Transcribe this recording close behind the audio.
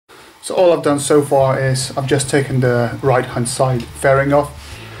So all I've done so far is I've just taken the right hand side fairing off,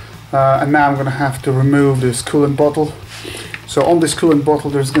 and now I'm going to have to remove this coolant bottle. So on this coolant bottle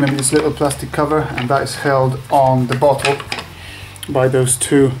there's going to be this little plastic cover, and that is held on the bottle by those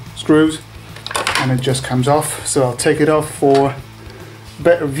two screws, and it just comes off. So I'll take it off for a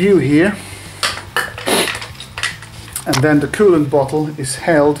better view here. And then the coolant bottle is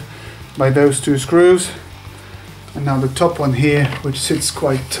held by those two screws, and now the top one here, which sits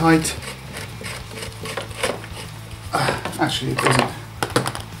quite tight, actually it doesn't,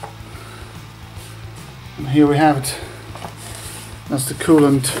 and here we have it. That's the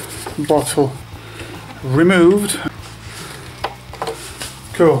coolant bottle removed.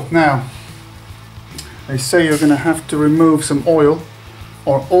 Cool. Now they say you're going to have to remove some oil,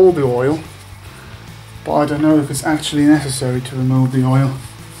 or all the oil, but I don't know if it's actually necessary to remove the oil.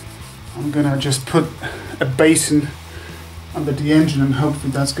 I'm gonna just put a basin under the engine and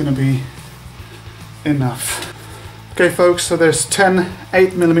hopefully that's gonna be enough. Okay folks, so there's 10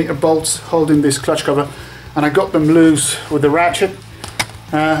 8mm bolts holding this clutch cover, and I got them loose with the ratchet,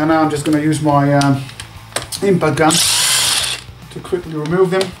 and now I'm just gonna use my impact gun to quickly remove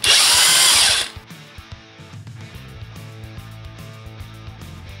them.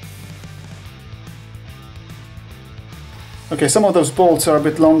 Okay, some of those bolts are a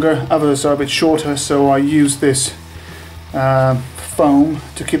bit longer, others are a bit shorter, so I use this foam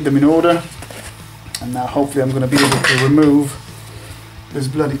to keep them in order. And now hopefully I'm going to be able to remove this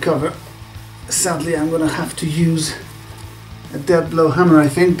bloody cover. Sadly I'm going to have to use a dead blow hammer, I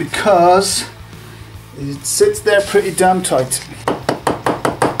think, because it sits there pretty damn tight.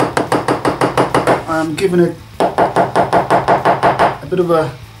 I'm giving it a bit of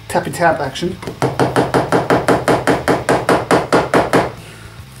a tappy tap action.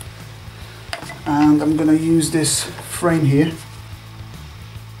 And I'm going to use this frame here,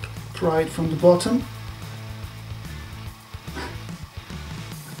 pry it from the bottom.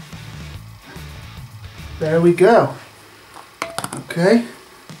 There we go. Okay.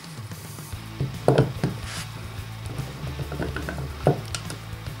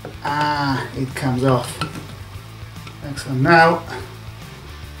 It comes off. Excellent. Now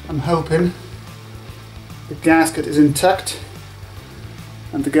I'm hoping the gasket is intact,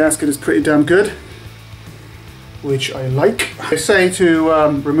 and the gasket is pretty damn good, which I like. They say to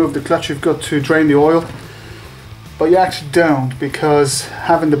remove the clutch you've got to drain the oil, but you actually don't, because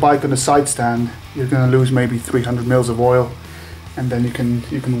having the bike on a side stand you're going to lose maybe 300 mils of oil, and then you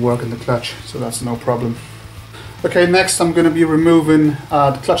can work on the clutch, so that's no problem. Okay, next I'm going to be removing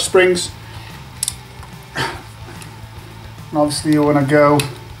the clutch springs, and obviously you want to go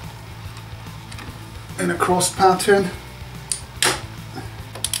in a cross pattern.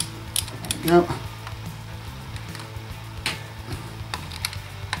 There we go.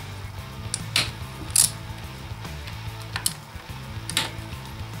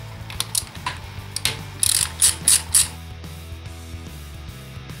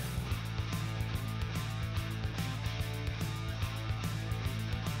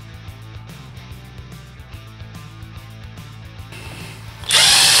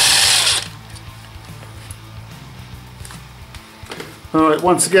 Alright,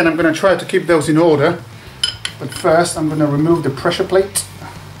 once again I'm going to try to keep those in order, but first I'm going to remove the pressure plate.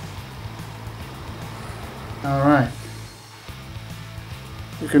 Alright.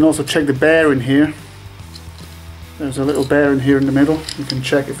 You can also check the bearing here. There's a little bearing here in the middle. You can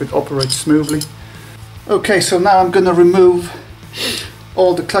check if it operates smoothly. Okay, so now I'm going to remove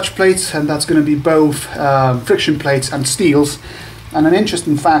all the clutch plates, and that's going to be both friction plates and steels. And an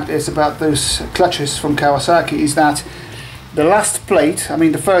interesting fact is about those clutches from Kawasaki is that the last plate, I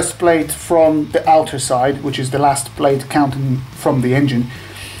mean the first plate from the outer side, which is the last plate counting from the engine,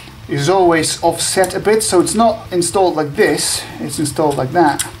 is always offset a bit, so it's not installed like this, it's installed like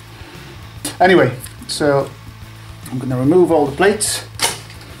that. Anyway, so I'm going to remove all the plates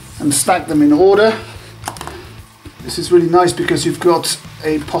and stack them in order. This is really nice because you've got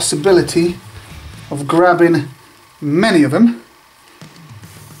a possibility of grabbing many of them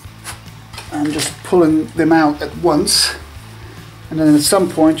and just pulling them out at once. And then at some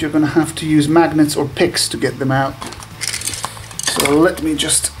point you're going to have to use magnets or picks to get them out. So let me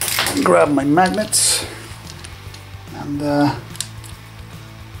just grab my magnets, and there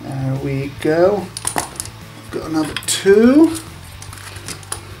we go. I've got another two.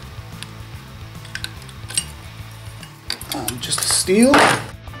 And just steel.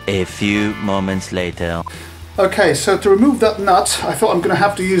 A few moments later. Okay, so to remove that nut, I thought I'm going to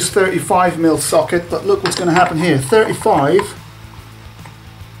have to use 35mm socket, but look what's going to happen here. 35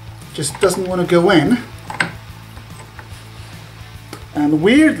 just doesn't want to go in, and And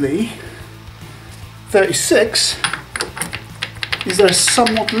weirdly, 36, these are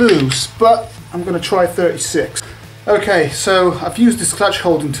somewhat loose, but I'm going to try 36. Okay, so I've used this clutch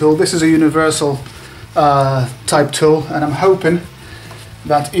holding tool. This is a universal type tool, and I'm hoping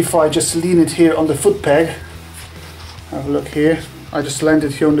that if I just lean it here on the foot peg, have a look here, I just land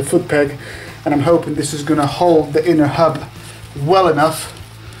it here on the foot peg, and I'm hoping this is going to hold the inner hub well enough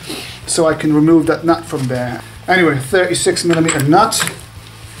so I can remove that nut from there. Anyway, 36mm nut,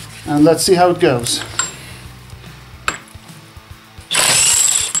 and let's see how it goes.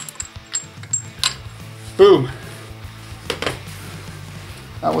 Boom.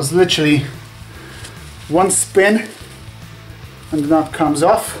 That was literally one spin and the nut comes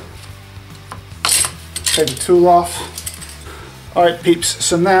off. Take the tool off. Alright peeps,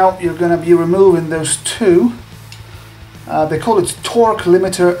 so now you're going to be removing those two, they call it torque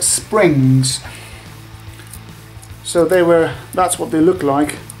limiter springs. So that's what they look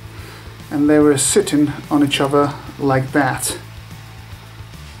like, and they were sitting on each other like that.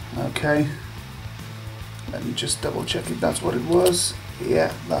 Okay, let me just double check if that's what it was.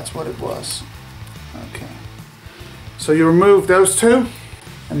 Yeah, that's what it was. Okay, so you remove those two,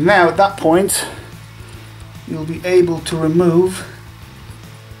 and now at that point you'll be able to remove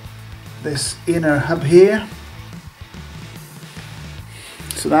this inner hub here.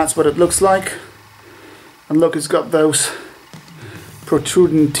 So that's what it looks like, and look, it's got those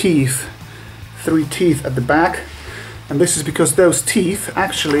protruding teeth, 3 teeth at the back, and this is because those teeth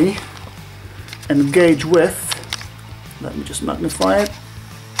actually engage with, let me just magnify it.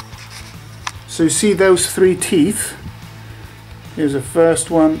 So you see those 3 teeth, here's the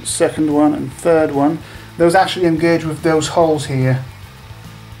first one, second one and third one, those actually engage with those holes here.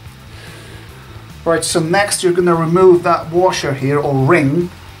 Right, so next you're going to remove that washer here, or ring.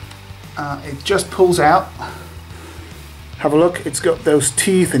 It just pulls out. Have a look, it's got those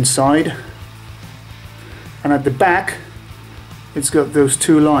teeth inside, and at the back it's got those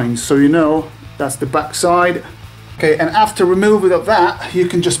 2 lines, so you know that's the back side. Okay, and after removal of that, you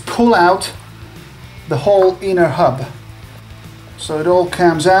can just pull out the whole inner hub. So it all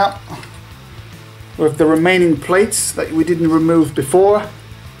comes out with the remaining plates that we didn't remove before.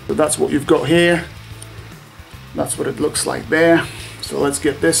 So that's what you've got here. That's what it looks like there. So let's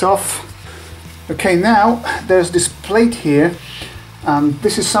get this off. Okay, now there's this plate here, and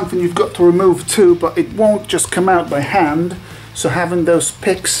this is something you've got to remove too, but it won't just come out by hand. So having those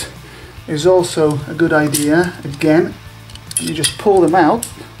picks is also a good idea. Again, you just pull them out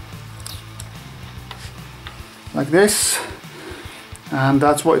like this, and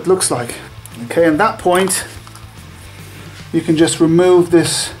that's what it looks like. Okay, at that point you can just remove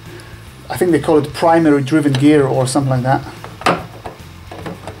this, I think they call it primary driven gear or something like that.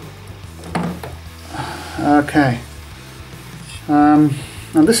 Okay,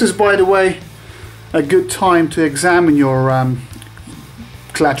 and this is, by the way, a good time to examine your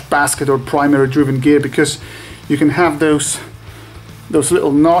clutch basket or primary driven gear, because you can have those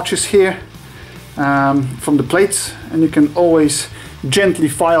little notches here from the plates, and you can always gently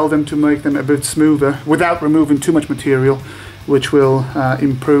file them to make them a bit smoother without removing too much material, which will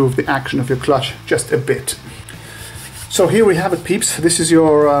improve the action of your clutch just a bit. So here we have it, peeps. This is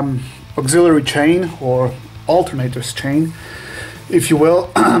your auxiliary chain, or alternator's chain, if you will.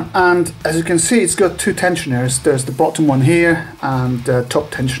 And as you can see, it's got 2 tensioners. There's the bottom one here and the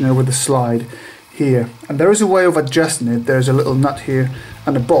top tensioner with the slide here, and there is a way of adjusting it. There's a little nut here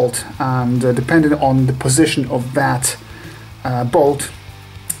and a bolt, and depending on the position of that bolt,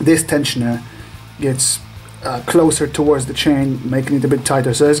 this tensioner gets closer towards the chain, making it a bit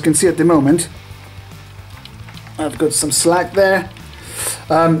tighter. So as you can see at the moment, I've got some slack there,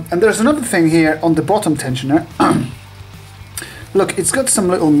 and there's another thing here on the bottom tensioner. Look, it's got some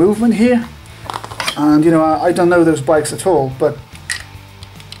little movement here, and you know, I don't know those bikes at all, but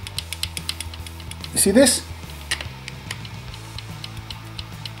you see this?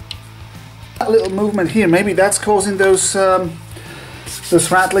 That little movement here, maybe that's causing those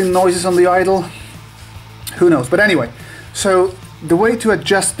rattling noises on the idle. Who knows? But anyway, so the way to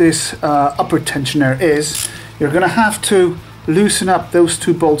adjust this upper tensioner is you're going to have to loosen up those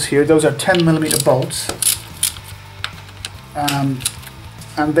 2 bolts here. Those are 10mm bolts.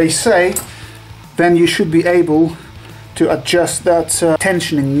 And they say then you should be able to adjust that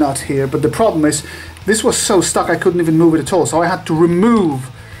tensioning nut here. But the problem is, this was so stuck I couldn't even move it at all. So I had to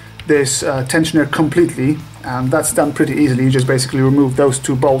remove this tensioner completely, and that's done pretty easily. You just basically remove those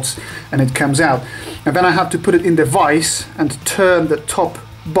 2 bolts and it comes out. And then I have to put it in the vise and turn the top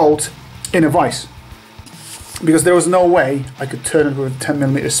bolt in a vise, because there was no way I could turn it with a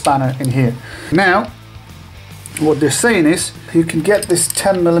 10mm spanner in here. Now what they're saying is you can get this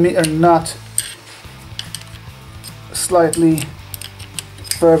 10mm nut slightly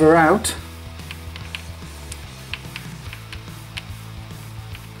further out.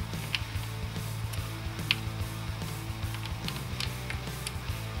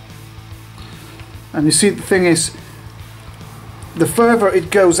 And you see, the thing is, the further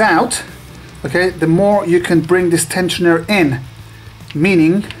it goes out, okay, the more you can bring this tensioner in,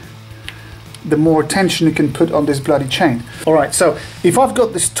 meaning the more tension you can put on this bloody chain. Alright, so if I've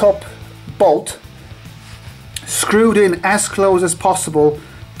got this top bolt screwed in as close as possible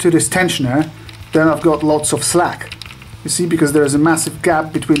to this tensioner, then I've got lots of slack. You see, because there's a massive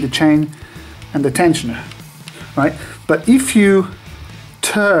gap between the chain and the tensioner, right? But if you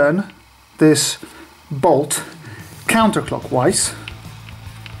turn this bolt counterclockwise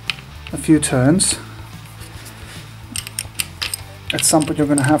a few turns, at some point you're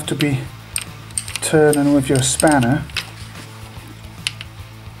going to have to be turning with your spanner,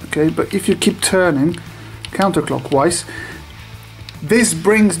 okay, but if you keep turning counterclockwise, this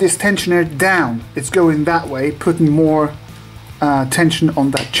brings this tensioner down. It's going that way, putting more tension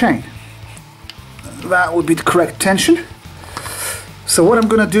on that chain. That would be the correct tension. So what I'm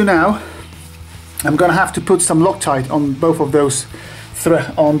going to do now, I'm going to have to put some Loctite on both of those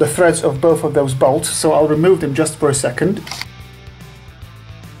on the threads of both of those bolts. So I'll remove them just for a second.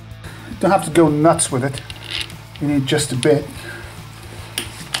 You don't have to go nuts with it. You need just a bit.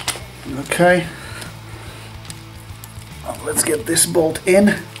 Okay. Let's get this bolt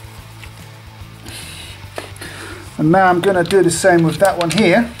in. And now I'm going to do the same with that one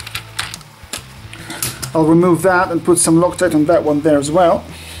here. I'll remove that and put some Loctite on that one there as well.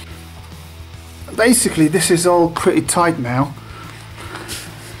 Basically, this is all pretty tight now.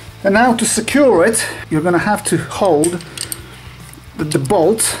 And now to secure it, you're going to have to hold the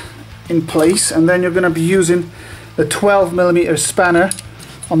bolt in place, and then you're going to be using the 12mm spanner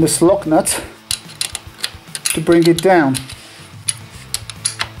on this lock nut to bring it down.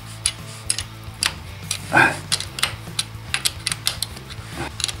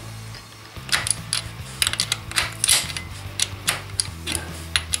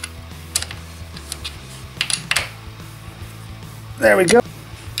 There we go.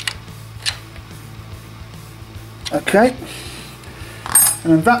 Okay.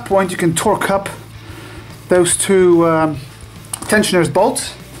 And at that point you can torque up those two tensioners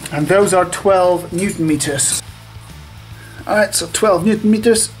bolts, and those are 12 Newton meters. Alright, so 12 Newton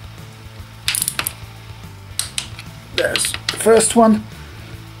meters. There's the first one.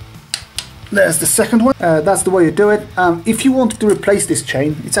 There's the second one. That's the way you do it. If you want to replace this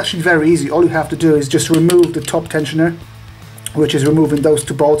chain, it's actually very easy. All you have to do is just remove the top tensioner, which is removing those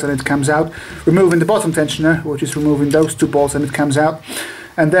two bolts and it comes out, removing the bottom tensioner, which is removing those two bolts and it comes out,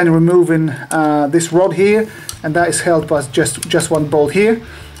 and then removing this rod here, and that is held by just one bolt here,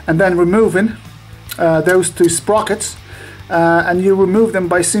 and then removing those two sprockets, and you remove them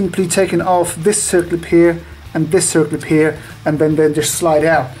by simply taking off this circlip here and this circlip here, and then just slide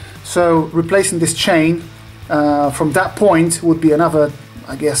out. So replacing this chain from that point would be another,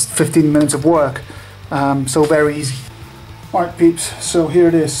 I guess, 15 minutes of work. So very easy. Alright peeps, so here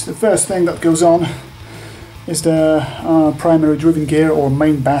it is. The first thing that goes on is the primary driven gear or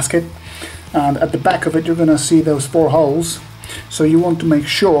main basket, and at the back of it you're going to see those 4 holes. So you want to make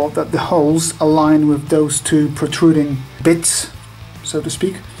sure that the holes align with those two protruding bits, so to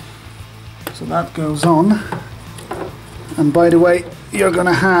speak. So that goes on. And by the way, you're going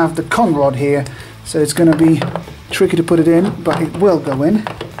to have the con rod here, so it's going to be tricky to put it in, but it will go in.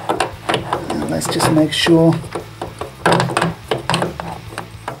 And let's just make sure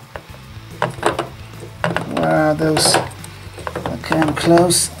those are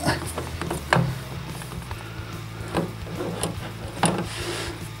close.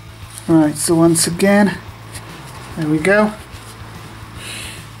 Right, so once again, there we go.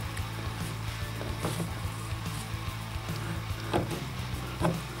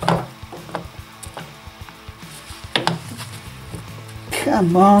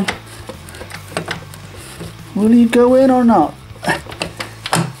 Come on. Will you go in or not?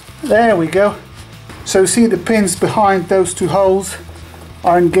 There we go. So you see the pins behind those 2 holes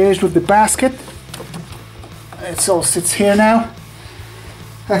are engaged with the basket. It all sits here now.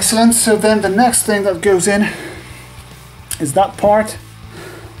 Excellent. So then the next thing that goes in is that part,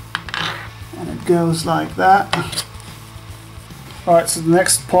 and it goes like that. Alright, so the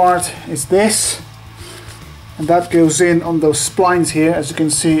next part is this, and that goes in on those splines here. As you can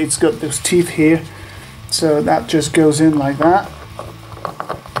see, it's got those teeth here, so that just goes in like that.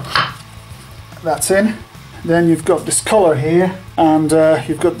 That's in. then you've got this collar here, and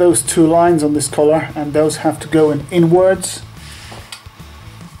you've got those two lines on this collar, and those have to go in inwards.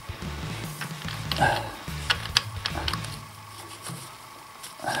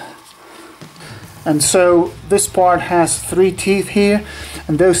 And so this part has 3 teeth here,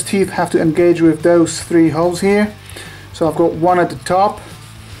 and those teeth have to engage with those 3 holes here. So I've got one at the top,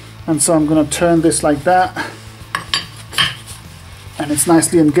 and so I'm going to turn this like that, and it's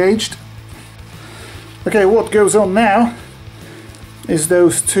nicely engaged. Okay, what goes on now is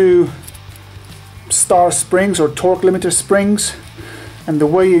those 2 star springs or torque limiter springs, and the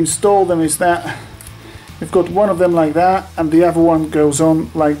way you install them is that you've got one of them like that, and the other one goes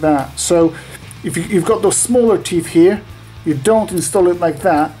on like that. So if you've got those smaller teeth here, you don't install it like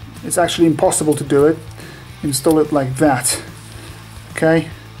that. It's actually impossible to do it. Install it like that. Okay,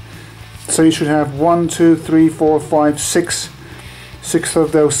 so you should have 1, 2, 3, 4, 5, 6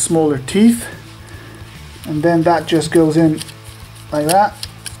 of those smaller teeth, and then that just goes in like that.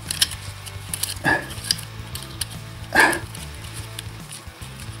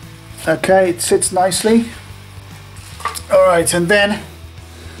 Okay, it sits nicely. Alright, and then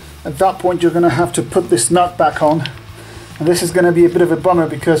at that point you're going to have to put this nut back on, and this is going to be a bit of a bummer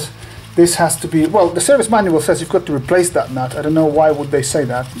because this has to be, well, the service manual says you've got to replace that nut. I don't know why would they say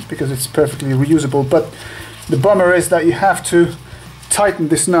that, because it's perfectly reusable, but the bummer is that you have to tighten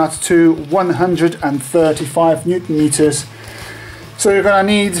this nut to 135 Newton meters. So you're going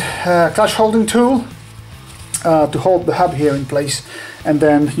to need a clutch holding tool to hold the hub here in place, and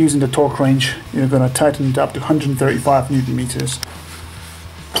then using the torque wrench you're going to tighten it up to 135 Newton meters.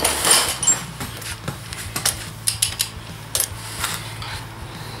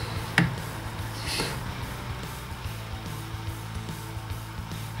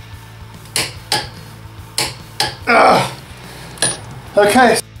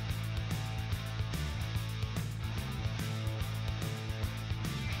 Okay.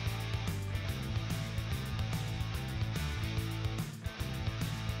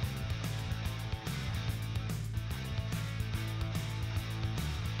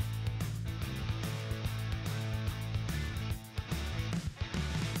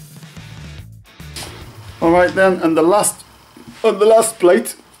 All right then, and the last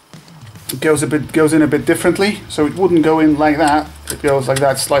plate goes in a bit differently, so it wouldn't go in like that. It goes like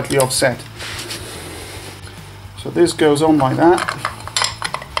that, slightly offset. So this goes on like that.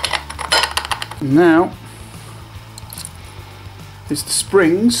 And now it's the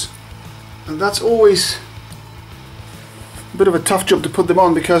springs, and that's always a bit of a tough job to put them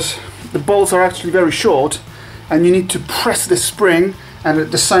on because the bolts are actually very short, and you need to press the spring and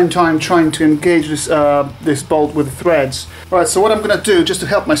at the same time trying to engage this this bolt with the threads. Right, so what I'm going to do, just to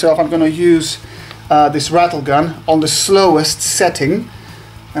help myself, I'm going to use this rattle gun on the slowest setting,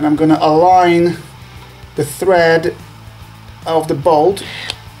 and I'm going to align the thread of the bolt.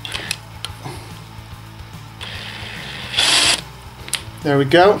 There we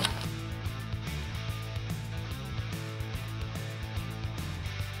go.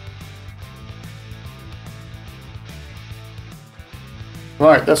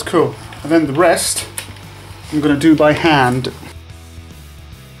 Right, that's cool. And then the rest I'm going to do by hand.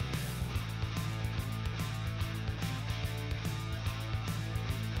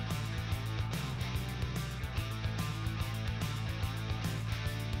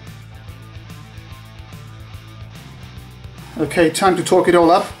 Okay, time to torque it all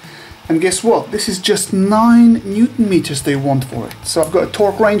up. And guess what? This is just 9 Newton meters they want for it. So I've got a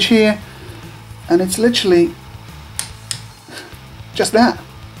torque wrench here, and it's literally just that.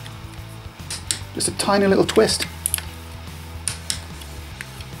 Just a tiny little twist.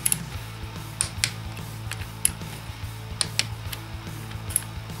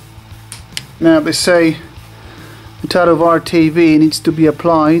 Now they say the tab of RTV needs to be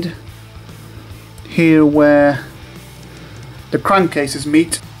applied here where the crankcases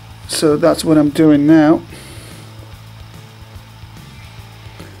meet. So that's what I'm doing now.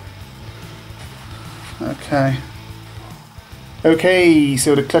 Okay. Okay,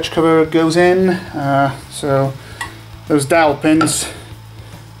 so the clutch cover goes in. So those dowel pins,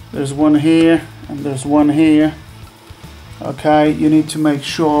 there's one here and there's one here. Okay, you need to make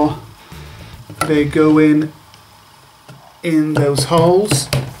sure they go in those holes.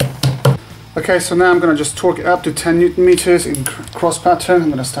 Okay, so now I'm going to just torque it up to 10 Newton meters in cross pattern. I'm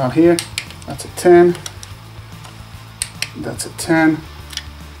going to start here. That's a 10. That's a 10.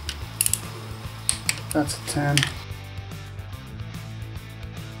 That's a 10.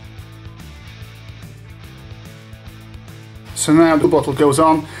 So now the bottle goes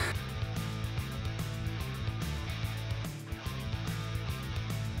on.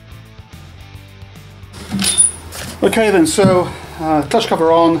 Okay then, so clutch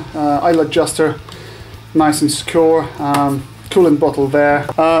cover on, idle adjuster nice and secure, coolant bottle there.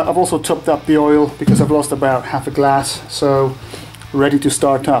 I've also topped up the oil because I've lost about half a glass, so ready to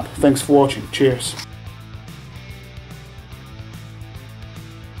start up. Thanks for watching, cheers.